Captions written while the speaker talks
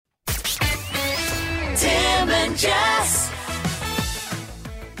and Jess.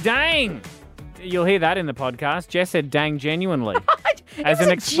 Dang! You'll hear that in the podcast. Jess said dang genuinely as was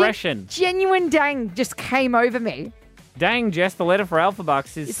an a expression. Genuine dang just came over me. Dang, Jess, the letter for Alpha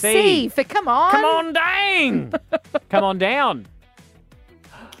Bucks is C. C for come on. Come on, dang! Come on down.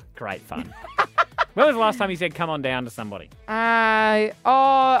 Great fun. When was the last time you said come on down to somebody?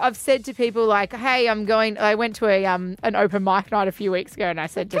 I've said to people like, hey, I went to an open mic night a few weeks ago and I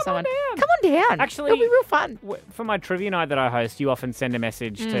said to someone, come on down. Actually, it'll be real fun. For my trivia night that I host, you often send a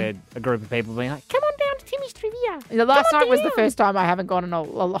message to a group of people being like, come on down to Timmy's trivia. The last night was the first time I haven't gone in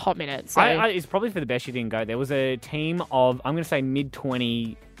a hot minute. So. It's probably for the best you didn't go. There was a team of, I'm going to say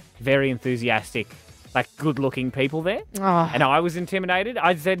mid-20, very enthusiastic, like good-looking people there. Oh. And I was intimidated.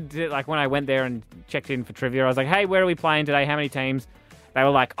 I said, like, when I went there and checked in for trivia, I was like, hey, where are we playing today? How many teams? They were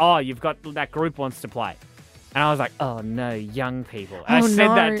like, oh, you've got that group wants to play. And I was like, oh, no, young people. And I said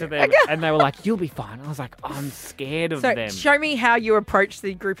that to them, and they were like, you'll be fine. I was like, I'm scared of them. Show me how you approach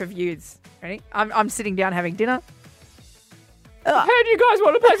the group of youths. Ready? I'm sitting down having dinner. How do you guys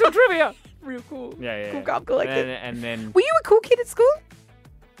want to play some trivia? Real cool. Yeah. Cool, calm, collected. And then... Were you a cool kid at school?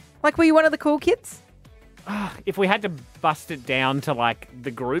 Like, were you one of the cool kids? If we had to bust it down to, like,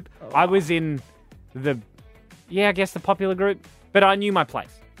 the group, I was in the popular group, but I knew my place.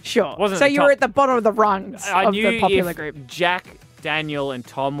 Sure. Wasn't so at the you were top. at the bottom of the rungs I of knew the popular if group. Jack, Daniel, and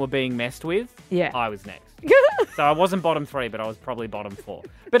Tom were being messed with, Yeah. I was next. So I wasn't bottom 3, but I was probably bottom 4.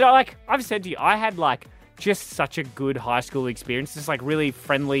 But I've said to you, I had just such a good high school experience. Just really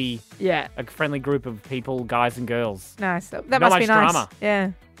friendly, Yeah. a friendly group of people, guys and girls. Nice. That Not must much be nice. drama.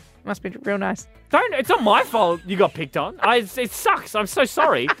 Yeah. Must be real nice. It's not my fault you got picked on. It sucks. I'm so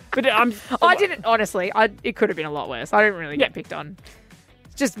sorry. But I didn't, honestly. It could have been a lot worse. I didn't really get picked on.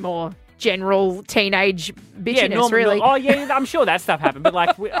 It's just more general teenage bitchiness, really. Oh, yeah, I'm sure that stuff happened. But,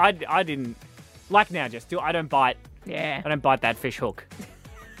 I didn't. Like now, just I don't bite. Yeah. I don't bite that fish hook.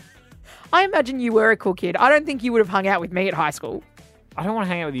 I imagine you were a cool kid. I don't think you would have hung out with me at high school. I don't want to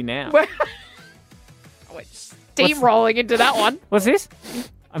hang out with you now. I went steamrolling into that one. What's this?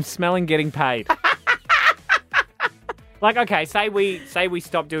 I'm smelling getting paid. Okay, say we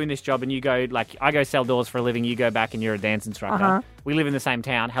stop doing this job and you go, I go sell doors for a living, you go back and you're a dance instructor. Uh-huh. We live in the same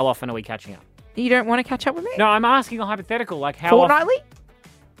town. How often are we catching up? You don't want to catch up with me? No, I'm asking a hypothetical. How Fortnightly?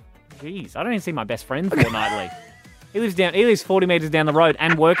 often? Jeez, I don't even see my best friend fortnightly. He lives 40 metres down the road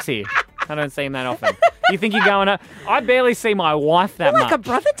and works here. I don't see him that often. You think you're going to... I barely see my wife that You're much. like a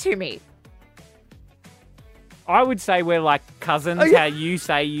brother to me. I would say we're like cousins. Oh, yeah. How you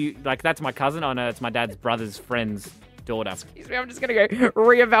say you... that's my cousin. Oh, no, it's my dad's brot's friend's daughter. Excuse me, I'm just going to go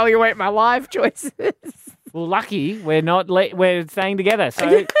reevaluate my life choices. Well, lucky we're not... we're staying together, so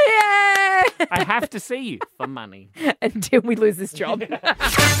Yeah. I have to see you for money. Until we lose this job.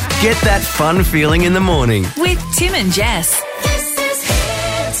 Get that fun feeling in the morning. With Tim and Jess.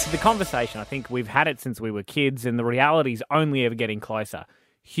 The conversation, I think we've had it since we were kids, and the reality's only ever getting closer.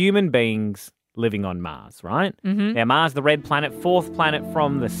 Human beings living on Mars, right? Mm-hmm. Now, Mars, the red planet, 4th planet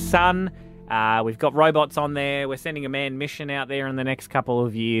from the sun. We've got robots on there. We're sending a manned mission out there in the next couple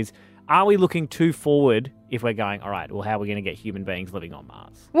of years. Are we looking too forward if we're going, all right, well, how are we going to get human beings living on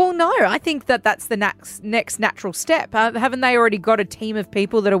Mars? Well, no, I think that's the next natural step. Haven't they already got a team of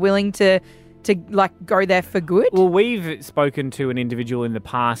people that are willing to go there for good? Well, we've spoken to an individual in the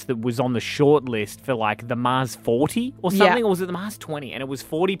past that was on the short list for the Mars 40 or something, Yeah. or was it the Mars 20? And it was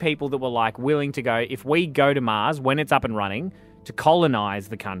 40 people that were willing to go, if we go to Mars when it's up and running to colonize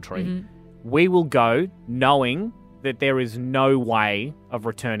the country, Mm-hmm. we will go knowing that there is no way of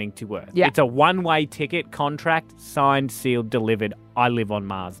returning to Earth. Yeah. It's a one-way ticket, contract, signed, sealed, delivered. I live on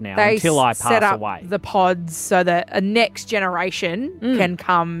Mars now They until I set pass up away. the pods so that a next generation can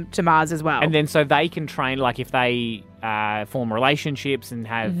come to Mars as well. And then so they can train, if they form relationships and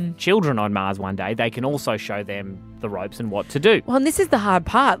have children on Mars one day, they can also show them the ropes and what to do. Well, and this is the hard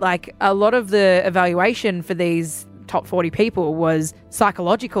part. A lot of the evaluation for these top 40 people was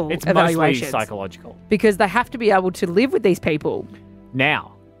psychological It's mostly evaluations. psychological. Because they have to be able to live with these people.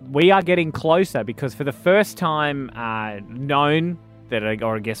 Now, we are getting closer because for the first time known,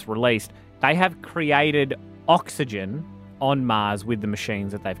 or I guess released, they have created oxygen on Mars with the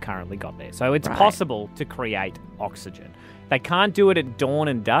machines that they've currently got there. So it's Right. possible to create oxygen. They can't do it at dawn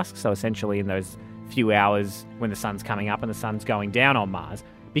and dusk, so essentially in those few hours when the sun's coming up and the sun's going down on Mars.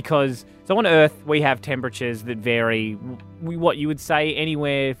 Because, so on Earth, we have temperatures that vary, what you would say,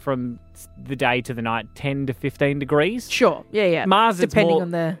 anywhere from the day to the night, 10 to 15 degrees. Sure. Yeah. Mars, depending it's more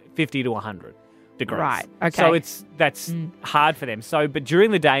on the 50 to 100 degrees. Right, okay. So that's hard for them. So, but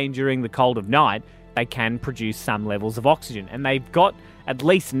during the day and during the cold of night, they can produce some levels of oxygen. And they've got, at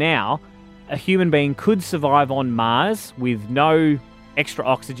least now, a human being could survive on Mars with no extra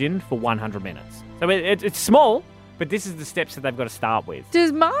oxygen for 100 minutes. So it's small, but this is the steps that they've got to start with.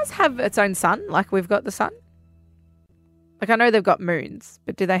 Does Mars have its own sun like we've got the sun? Like, I know they've got moons,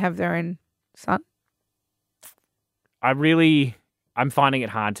 but do they have their own sun? I'm finding it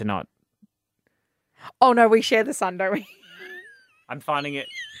hard to not. Oh, no, we share the sun, don't we? I'm finding it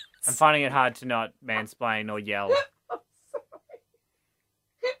hard to not mansplain or yell.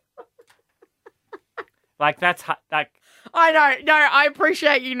 Like, that's like. I know. No, I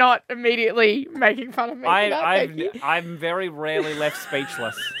appreciate you not immediately making fun of me. I'm very rarely left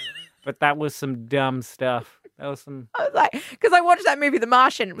speechless, but that was some dumb stuff. That was some. I was like, because I watched that movie, The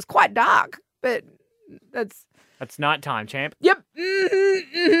Martian. It was quite dark, but that's nighttime, champ. Yep.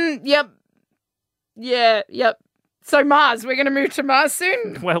 Yep. Yeah. Yep. So Mars, we're going to move to Mars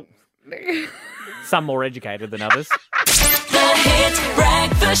soon. Well, some more educated than others. The Hit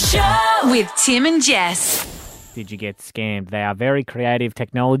Breakfast Show with Tim and Jess. Did you get scammed? They are very creative.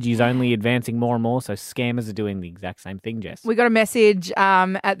 Technology is only advancing more and more, so scammers are doing the exact same thing, Jess. We got a message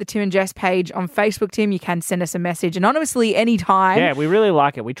at the Tim and Jess page on Facebook, Tim. You can send us a message anonymously anytime. Yeah, we really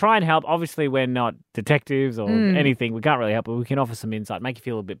like it. We try and help. Obviously, we're not detectives or anything. We can't really help, but we can offer some insight, make you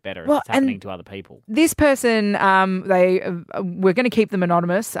feel a bit better if it's happening to other people. This person, we're going to keep them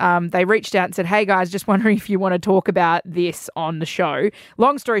anonymous. They reached out and said, hey, guys, just wondering if you want to talk about this on the show.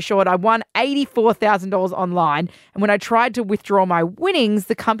 Long story short, I won $84,000 online. And when I tried to withdraw my winnings,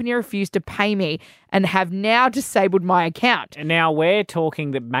 the company refused to pay me and have now disabled my account. And now we're talking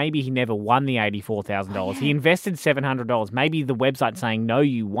that maybe he never won the $84,000. He invested $700. Maybe the website's saying, no,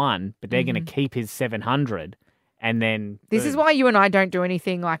 you won, but they're going to keep his $700. And then this is why you and I don't do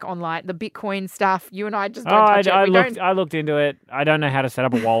anything like online, the Bitcoin stuff. You and I just don't touch it. I looked into it. I don't know how to set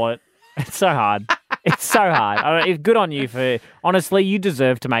up a wallet. It's so hard. It's so hard. It's good on you for, honestly, you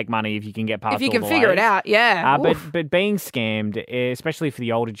deserve to make money if you can get past if you all can the figure layers. it out, yeah. But being scammed, especially for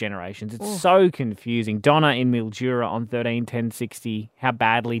the older generations, it's so confusing. Donna in Mildura on 131060, how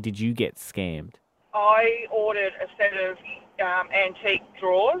badly did you get scammed? I ordered a set of antique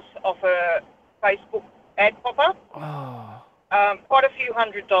drawers off a Facebook ad pop-up. Quite a few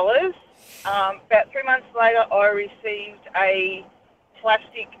 $100s. About 3 months later, I received a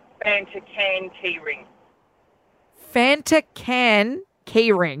plastic Fanta can key ring. Fanta can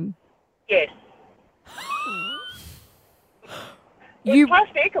key ring? Yes. It was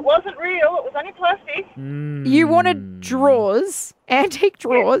plastic. It wasn't real. It was only plastic. You wanted drawers, antique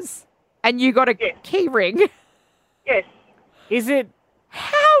drawers, and you got a key ring? Yes. Is it?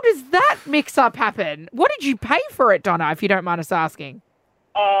 How does that mix-up happen? What did you pay for it, Donna, if you don't mind us asking?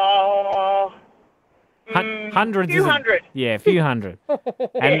 Hundreds. A few hundred. Yeah, a few hundred.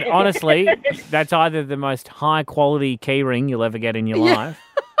 And honestly, that's either the most high-quality key ring you'll ever get in your life,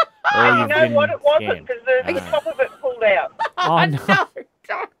 or You know what it wasn't, because the top of it pulled out. Oh, no.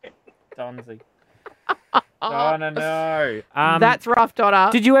 No. Donzy. No. That's rough, Donna.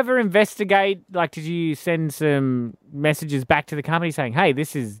 Did you ever investigate, like, did you send some messages back to the company saying, hey,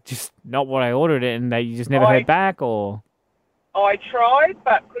 this is just not what I ordered, and you just never heard back, or? I tried,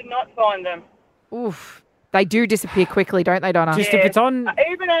 but could not find them. Oof. They do disappear quickly, don't they, Donna? Just if it's on...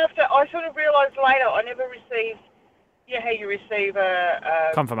 Even after, I sort of realised later, I never received, how you receive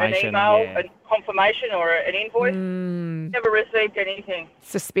confirmation, an email, a confirmation or an invoice. Never received anything.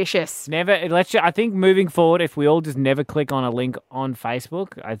 Suspicious. Never. I think moving forward, if we all just never click on a link on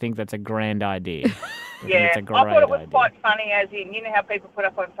Facebook, I think that's a grand idea. I thought it was quite funny, as in, you know how people put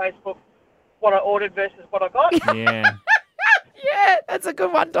up on Facebook what I ordered versus what I got? Yeah. Yeah, that's a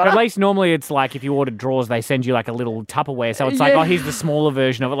good one, Donna. At least normally it's like if you ordered drawers, they send you like a little Tupperware. So it's like, oh, here's the smaller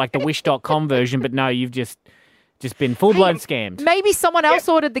version of it, like the Wish.com version. But no, you've just been full-blown scammed. Maybe someone else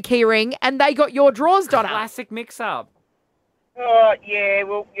ordered the key ring and they got your drawers, Donna. Classic mix-up. Okay,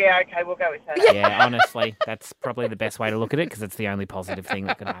 we'll go with that. Yeah, honestly, that's probably the best way to look at it because it's the only positive thing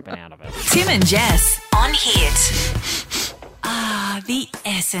that could happen out of it. Tim and Jess on Hit. The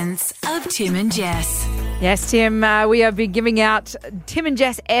essence of Tim and Jess. Yes, Tim, we have been giving out Tim and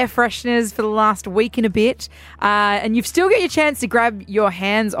Jess air fresheners for the last week and a bit. And you've still got your chance to grab your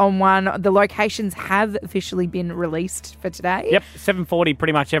hands on one. The locations have officially been released for today. Yep, 7:40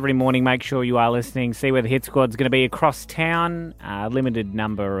 pretty much every morning. Make sure you are listening. See where the Hit Squad's going to be across town. Limited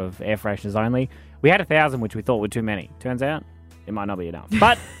number of air fresheners only. We had 1,000, which we thought were too many. Turns out it might not be enough.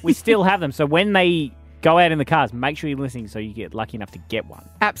 But we still have them. So when they go out in the cars, make sure you're listening so you get lucky enough to get one.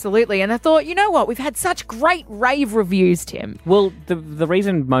 Absolutely. And I thought, you know what? We've had such great rave reviews, Tim. Well, the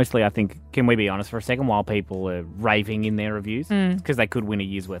reason mostly, I think, can we be honest for a second, while people are raving in their reviews, because they could win a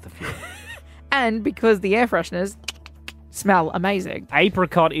year's worth of fuel. And because the air fresheners smell amazing.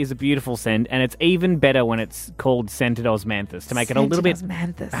 Apricot is a beautiful scent, and it's even better when it's called scented osmanthus to make it a little bit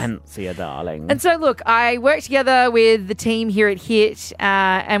Osmanthus. fancier, darling. And so, look, I worked together with the team here at Hit,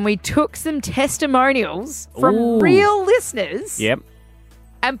 and we took some testimonials from Ooh. real listeners Yep.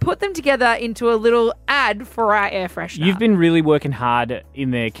 and put them together into a little ad for our air freshener. You've been really working hard in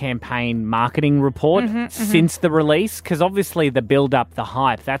the campaign marketing report since the release, because obviously the build-up, the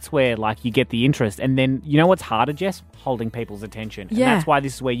hype, that's where like you get the interest. And then, you know what's harder, Jess? Holding people's attention. Yeah. And that's why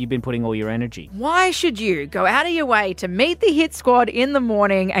this is where you've been putting all your energy. Why should you go out of your way to meet the Hit Squad in the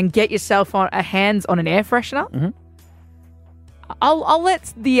morning and get yourself on a hands on an air freshener? Mm-hmm. I'll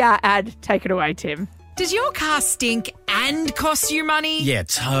let the ad take it away, Tim. Does your car stink and cost you money? Yeah,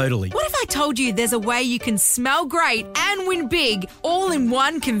 totally. What if I told you there's a way you can smell great and win big all in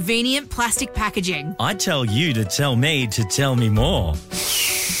one convenient plastic packaging? I'd tell you to tell me more.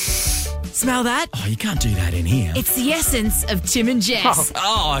 Smell that? Oh, you can't do that in here. It's the essence of Tim and Jess.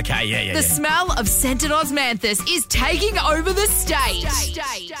 Oh, okay, yeah. The smell of scented osmanthus is taking over the stage.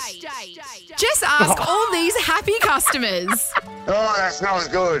 Just ask all these happy customers. Oh, that smells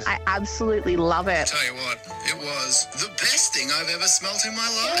good. I absolutely love it. Tell you what, it was the best thing I've ever smelt in my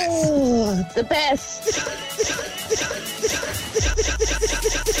life. Oh, the best.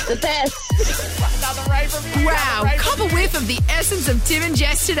 The best. Wow, cop a whiff of the essence of Tim and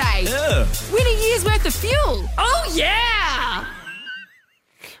Jess today. Ugh. Win a year's worth of fuel. Oh, yeah.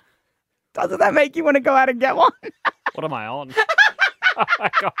 Doesn't that make you want to go out and get one? What am I on? Oh my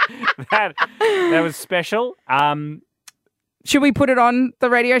God. That was special. Should we put it on the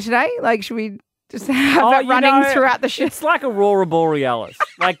radio today? Like, should we just have that you running know, throughout the show? It's like Aurora Borealis.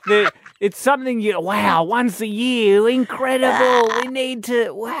 It's something wow, once a year, incredible. We need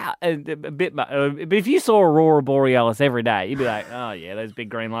to, wow. A bit, but if you saw Aurora Borealis every day, you'd be like, oh yeah, those big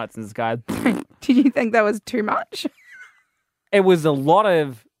green lights in the sky. Did you think that was too much? It was a lot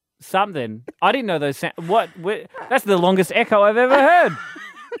of something. I didn't know those What? That's the longest echo I've ever heard.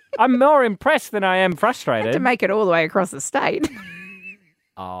 I'm more impressed than I am frustrated. To make it all the way across the state.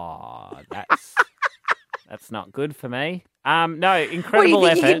 Oh, that's not good for me. No, incredible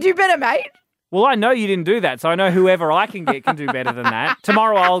What, do you think effort. you can do better, mate? Well, I know you didn't do that, so I know whoever I can get can do better than that.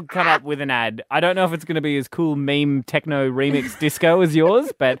 Tomorrow I'll come up with an ad. I don't know if it's going to be as cool meme techno remix disco as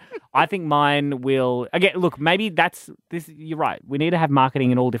yours, but I think mine will. Again, look, maybe that's this. You're right. We need to have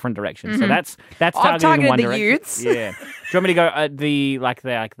marketing in all different directions. So that's I've targeted in one targeted the direction. youths. Yeah. Do you want me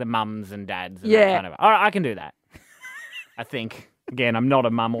to go the mums and dads? And Yeah. That kind of, all right, I can do that. I think. Again, I'm not a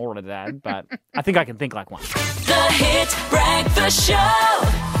mum or a dad, but I think I can think like one. The Hit Breakfast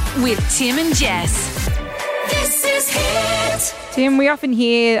Show with Tim and Jess. This is Hit. Tim, we often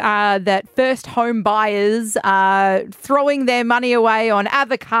hear that first home buyers are throwing their money away on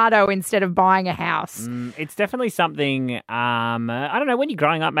avocado instead of buying a house. It's definitely something, I don't know, when you're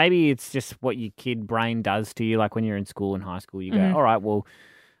growing up, maybe it's just what your kid brain does to you. Like when you're in school, in high school, you go, all right, well,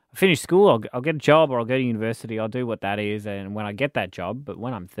 I finish school, I'll get a job or I'll go to university, I'll do what that is. And when I get that job, but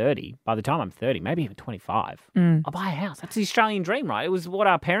when I'm 30, by the time I'm 30, maybe even 25, I'll buy a house. That's the Australian dream, right? It was what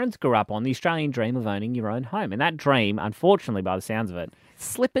our parents grew up on, the Australian dream of owning your own home. And that dream, unfortunately, by the sounds of it,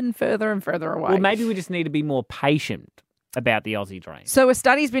 Slipping further and further away. well, maybe we just need to be more patient about the Aussie dream. So a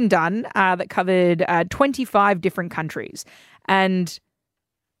study's been done that covered 25 different countries. And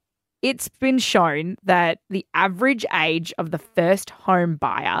it's been shown that the average age of the first home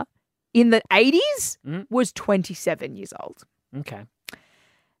buyer in the 80s was 27 years old. Okay.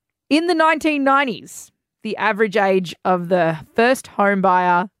 In the 1990s, the average age of the first home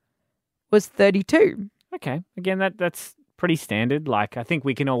buyer was 32. Okay. Again, that's pretty standard. Like, I think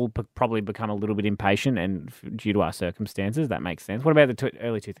we can all probably become a little bit impatient, and due to our circumstances, that makes sense. What about the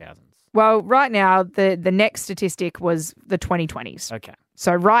early 2000s? Well, right now, the next statistic was the 2020s. Okay.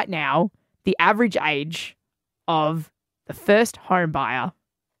 So right now, the average age of the first home buyer,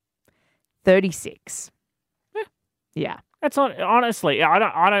 36. Yeah. That's not, honestly,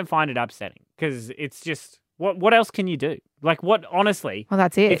 I don't find it upsetting, because it's just, what else can you do? Like, what, honestly, Well,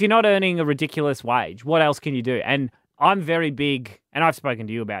 that's it. if you're not earning a ridiculous wage, what else can you do? And I'm very big, and I've spoken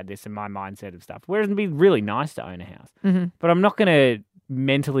to you about this and my mindset of stuff, where it'd be really nice to own a house. But I'm not going to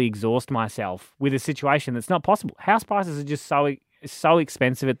mentally exhaust myself with a situation that's not possible. House prices are just so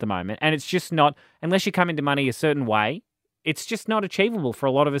expensive at the moment, and it's just not, unless you come into money a certain way, it's just not achievable for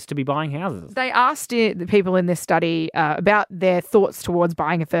a lot of us to be buying houses. They asked the people in this study about their thoughts towards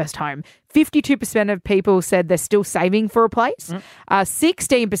buying a first home. 52% of people said they're still saving for a place.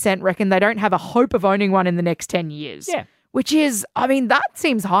 16% reckon they don't have a hope of owning one in the next 10 years. Yeah. which is, I mean, that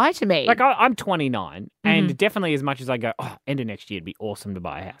seems high to me. Like, I'm 29, and definitely as much as I go, end of next year, it'd be awesome to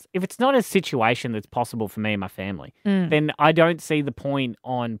buy a house. If it's not a situation that's possible for me and my family, then I don't see the point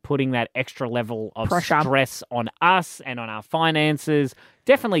on putting that extra level of Pressure. stress on us and on our finances.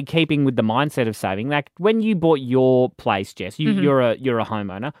 Definitely keeping with the mindset of saving. Like, when you bought your place, Jess, you're a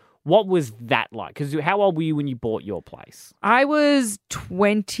homeowner. What was that like? Because how old were you when you bought your place? I was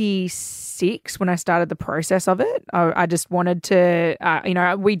 26 when I started the process of it. I just wanted to,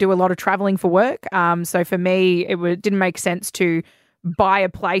 we do a lot of traveling for work. So for me, didn't make sense to buy a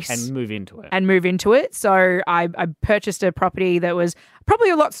place And move into it. So I purchased a property that was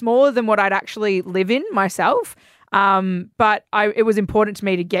probably a lot smaller than what I'd actually live in myself. But it was important to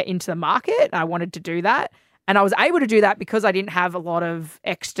me to get into the market. I wanted to do that. And I was able to do that because I didn't have a lot of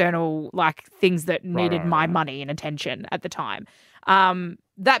external things that needed my money and attention at the time.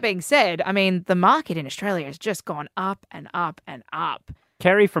 That being said, I mean, the market in Australia has just gone up and up and up.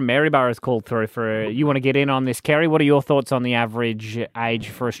 Kerry from Maryborough has called through you want to get in on this, Kerry? What are your thoughts on the average age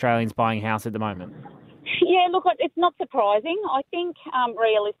for Australians buying a house at the moment? Yeah, look, it's not surprising. I think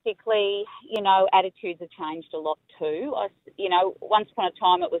realistically, attitudes have changed a lot too. Once upon a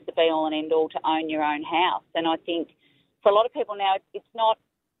time it was the be-all and end-all to own your own house. And I think for a lot of people now, it's not,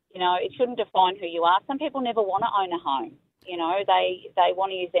 it shouldn't define who you are. Some people never want to own a home. They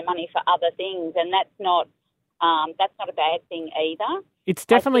want to use their money for other things, and that's not a bad thing either. It's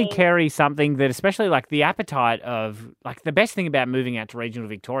definitely, Kerry, something that, especially the appetite of, the best thing about moving out to regional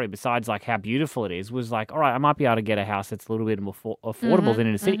Victoria, besides how beautiful it is, was all right, I might be able to get a house that's a little bit more affordable than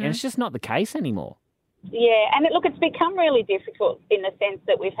in a city. And it's just not the case anymore. Yeah, and it's become really difficult in the sense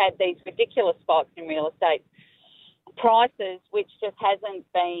that we've had these ridiculous spikes in real estate prices, which just hasn't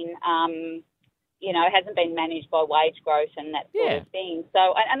been, hasn't been managed by wage growth and that sort of thing.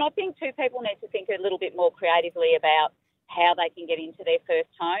 So, and I think too, people need to think a little bit more creatively about how they can get into their first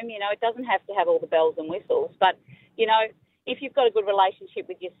home. It doesn't have to have all the bells and whistles, but, if you've got a good relationship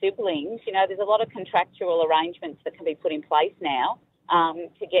with your siblings, there's a lot of contractual arrangements that can be put in place now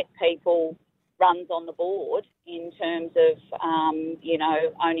to get people runs on the board in terms of,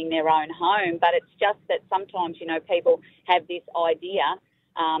 owning their own home. But it's just that sometimes, people have this idea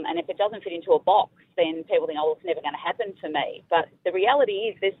and if it doesn't fit into a box, then people think, it's never going to happen for me. But the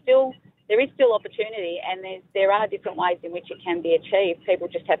reality is there is still opportunity, and there are different ways in which it can be achieved. People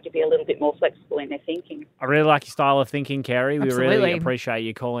just have to be a little bit more flexible in their thinking. I really like your style of thinking, Kerry. We really appreciate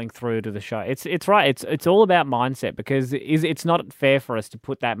you calling through to the show. It's right. It's all about mindset, because it's not fair for us to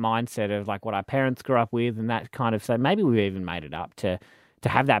put that mindset of what our parents grew up with and that kind of. So maybe we've even made it up to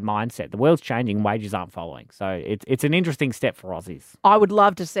have that mindset. The world's changing, wages aren't following. So it's an interesting step for Aussies. I would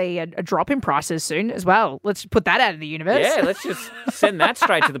love to see a drop in prices soon as well. Let's put that out of the universe. Yeah, let's just send that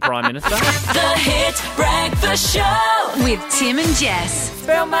straight to the Prime Minister. The Hit Breakfast Show with Tim and Jess.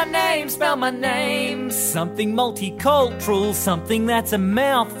 Spell my name. Something multicultural, something that's a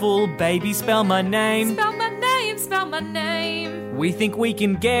mouthful. Baby, spell my name. Spell my name. We think we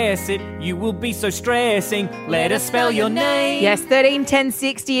can guess it. You will be so stressing. Let us spell your name. Yes, 13 10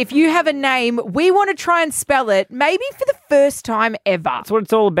 60. If you have a name, we want to try and spell it, maybe for the first time ever. That's what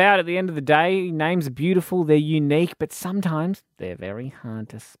it's all about at the end of the day. Names are beautiful, they're unique, but sometimes they're very hard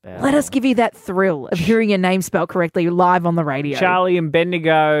to spell. Let us give you that thrill of hearing your name spelled correctly live on the radio. Charlie and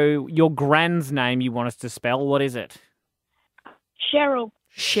Bendigo, your grand's name you want us to spell, what is it? Cheryl.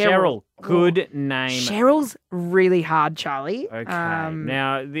 Good name. Cheryl's really hard, Charlie. Okay.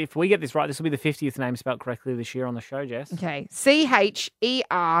 Now, if we get this right, this will be the 50th name spelled correctly this year on the show, Jess. Okay.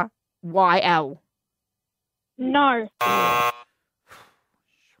 Cheryl. No.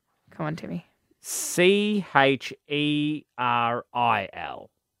 Come on, Timmy. Cheril.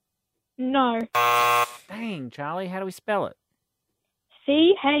 No. Dang, Charlie, how do we spell it?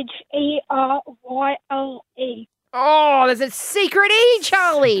 Cheryle. Oh, there's a secret E,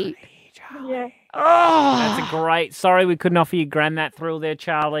 Charlie. Yeah. Oh. That's a great... Sorry we couldn't offer your gran that thrill there,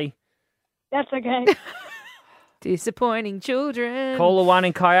 Charlie. That's okay. Disappointing children. Caller 1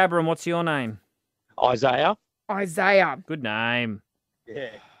 in Kyabra, and what's your name? Isaiah. Good name.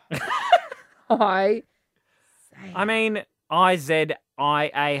 Yeah. I mean,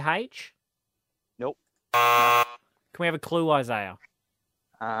 Izaiah? Nope. Can we have a clue, Isaiah?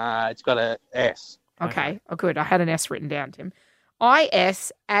 It's got a S. Okay. Oh, good. I had an S written down, Tim.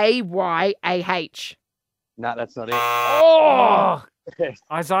 Isayah. No, that's not it. Oh!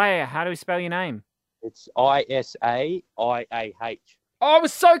 Isaiah, how do we spell your name? It's Isaiah. Oh, I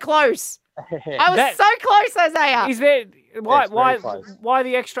was so close. I was so close, Isaiah. Is there why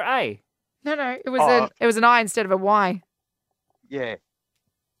the extra A? No. It was an I instead of a Y. Yeah.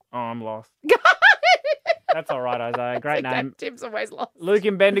 Oh, I'm lost. That's all right, Isaiah. Great name. Tim's always lost. Luke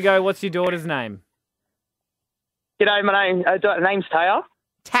in Bendigo, what's your daughter's name? G'day, my name's Taya.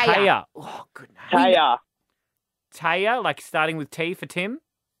 Taya. Oh, good name. Taya. Taya, like starting with T for Tim?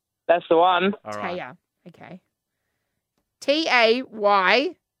 That's the one. All right. Taya. Okay.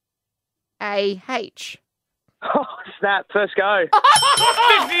 Tayah. Oh, snap. First go.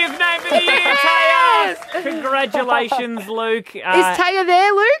 50th name of the year, Taya! Congratulations, Luke. Is Taya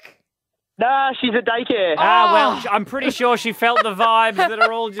there, Luke? Nah, she's at daycare. Well, I'm pretty sure she felt the vibes that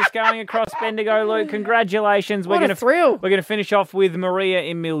are all just going across Bendigo, Luke. Congratulations. What a thrill. We're going to finish off with Maria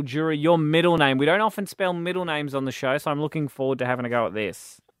in Mildura, your middle name. We don't often spell middle names on the show, so I'm looking forward to having a go at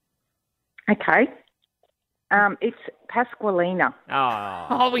this. Okay. It's Pasqualina.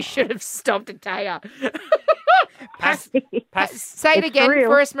 Oh, we should have stopped at Taya. Say it It's again real.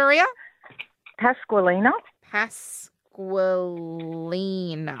 for us, Maria. Pasqualina. Pasqualina.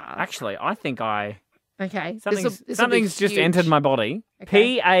 Actually, I think Okay. something's just entered my body.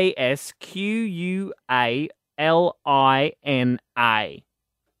 Okay. Pasqualina.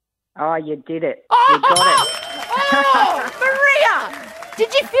 Oh, you did it. You got it. Oh, Maria!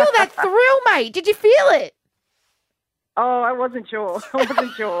 Did you feel that thrill, mate? Did you feel it? Oh, I wasn't sure.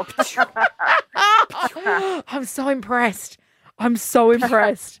 I'm so impressed.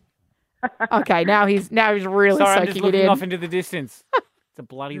 Okay, now he's really Sorry, I'm soaking just it looking in. off into the distance. It's a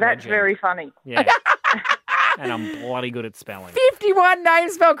bloody That's legend. very funny. Yeah. And I'm bloody good at spelling. 51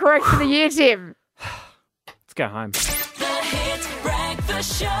 names spelled correct for the year, Tim. Let's go home.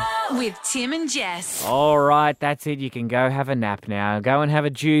 Breakfast Show with Tim and Jess. All right, that's it. You can go have a nap now. Go and have a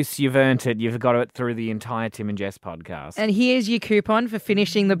juice. You've earned it. You've got it through the entire Tim and Jess podcast. And here's your coupon for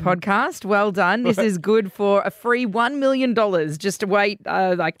finishing the podcast. Well done. This is good for a free $1 million. Just to wait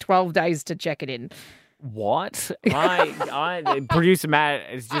like 12 days to check it in. What? Producer Matt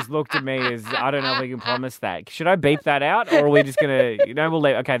has just looked at me as, I don't know if we can promise that. Should I beep that out, or are we just going to, we'll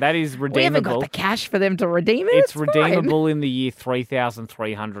leave. Okay, that is redeemable. We haven't got the cash for them to redeem it. It's fine. redeemable in the year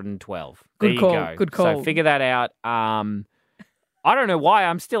 3,312. Good There call, you go. good call. So figure that out. I don't know why.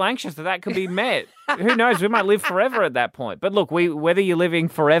 I'm still anxious that could be met. Who knows? We might live forever at that point. But look, whether you're living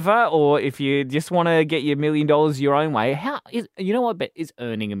forever or if you just want to get your $1 million your own way, you know what is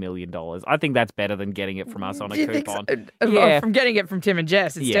earning $1 million? I think that's better than getting it from us on a Do you think coupon. so? Yeah. From getting it from Tim and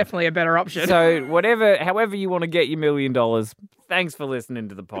Jess, it's definitely a better option. So however you want to get your $1 million, thanks for listening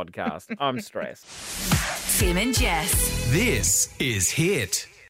to the podcast. I'm stressed. Tim and Jess. This is Hit.